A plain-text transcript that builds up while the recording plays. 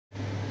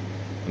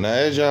Now,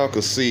 as y'all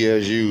can see,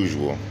 as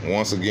usual,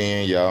 once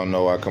again, y'all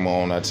know I come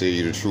on, I tell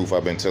you the truth.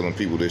 I've been telling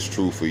people this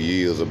truth for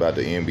years about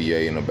the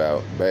NBA and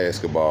about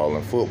basketball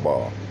and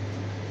football.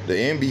 The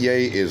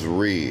NBA is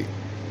rigged.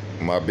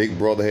 My big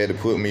brother had to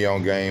put me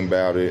on game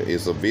about it.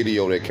 It's a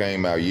video that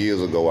came out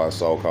years ago I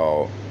saw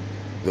called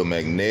The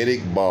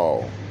Magnetic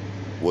Ball,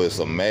 where it's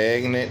a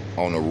magnet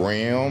on the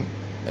rim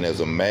and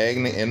there's a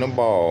magnet in the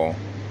ball.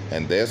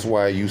 And that's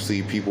why you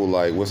see people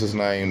like, what's his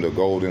name, the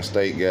Golden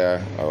State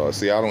guy.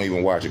 See, I don't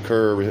even watch it.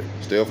 Curry,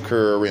 Steph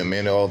Curry, and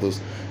many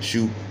others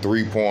shoot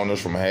three-pointers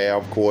from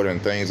half court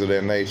and things of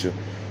that nature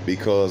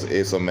because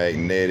it's a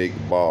magnetic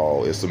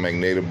ball. It's a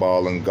magnetic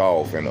ball in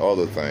golf and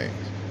other things.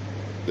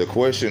 The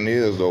question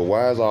is, though,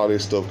 why is all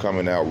this stuff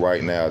coming out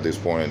right now at this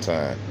point in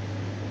time?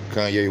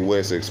 Kanye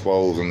West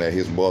exposing that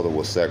his mother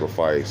was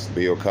sacrificed.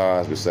 Bill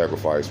Cosby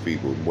sacrificed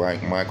people.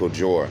 Michael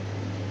Jordan.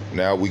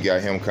 Now we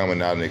got him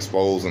coming out and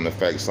exposing the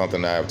fact,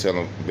 something I've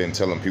been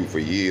telling people for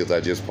years. I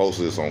just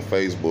posted this on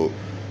Facebook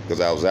because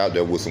I was out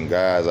there with some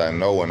guys I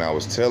know and I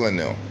was telling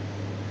them,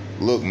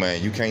 look,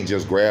 man, you can't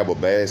just grab a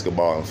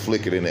basketball and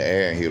flick it in the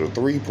air and hit a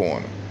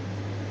three-pointer.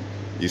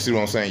 You see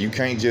what I'm saying? You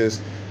can't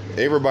just,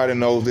 everybody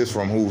knows this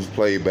from who's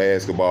played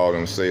basketball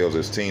themselves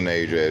as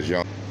teenagers, as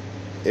young.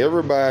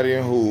 Everybody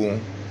who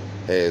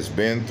has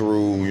been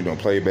through,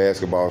 played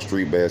basketball,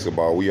 street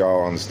basketball, we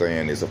all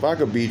understand this. If I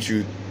could beat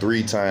you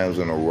 3 times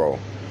in a row,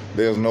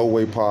 there's no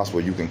way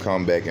possible you can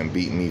come back and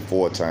beat me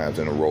 4 times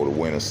in a row to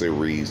win a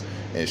series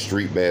in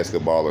street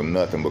basketball or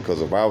nothing.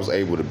 Because if I was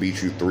able to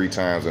beat you 3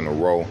 times in a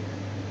row,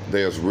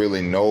 there's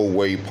really no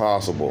way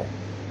possible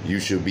you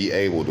should be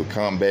able to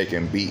come back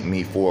and beat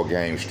me 4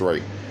 games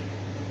straight.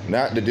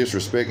 Not to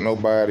disrespect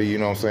nobody,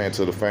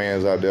 to the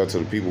fans out there, to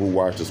the people who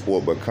watch the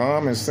sport, but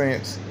common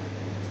sense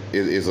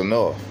is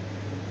enough.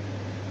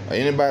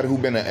 Anybody who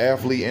been an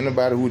athlete,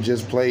 anybody who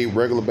just played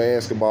regular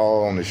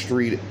basketball on the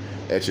street,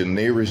 at your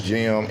nearest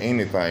gym,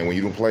 anything, when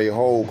you don't play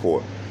whole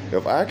court,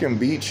 if I can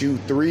beat you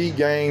 3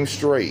 games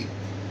straight,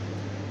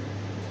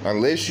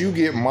 unless you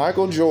get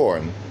Michael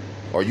Jordan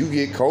or you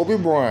get Kobe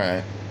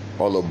Bryant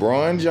or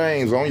LeBron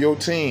James on your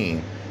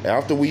team,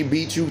 after we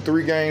beat you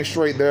 3 games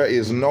straight, there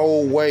is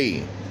no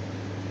way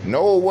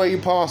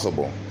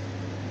possible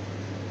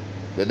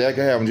that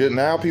can happen. Just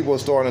now people are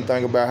starting to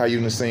think about how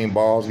you've seen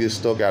balls get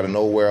stuck out of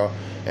nowhere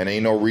and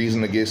ain't no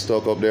reason to get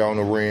stuck up there on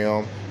the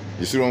rim.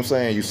 You see what I'm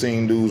saying? You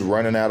seen dudes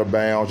running out of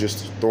bounds,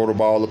 just throw the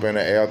ball up in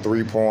the air,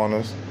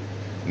 3-pointers.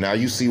 Now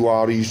you see where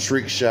all these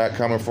trick shots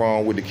coming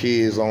from with the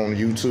kids on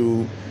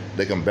YouTube.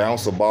 They can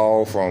bounce a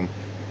ball from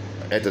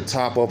at the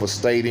top of a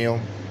stadium,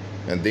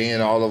 and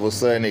then all of a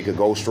sudden it could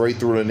go straight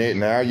through the net.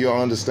 Now you're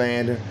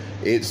understanding?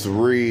 It's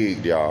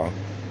rigged, y'all.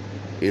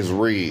 It's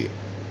rigged.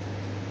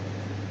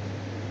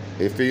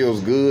 It feels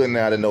good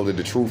now to know that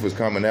the truth is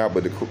coming out,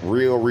 but the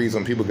real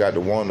reason people got to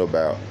wonder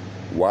about,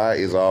 why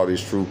is all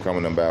this truth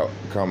coming about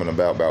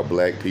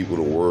black people,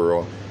 the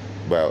world,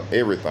 about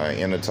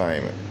everything,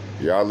 entertainment.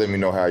 Y'all let me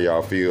know how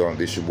y'all feel.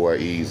 This your boy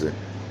Easy.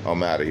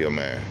 I'm out of here,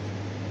 man.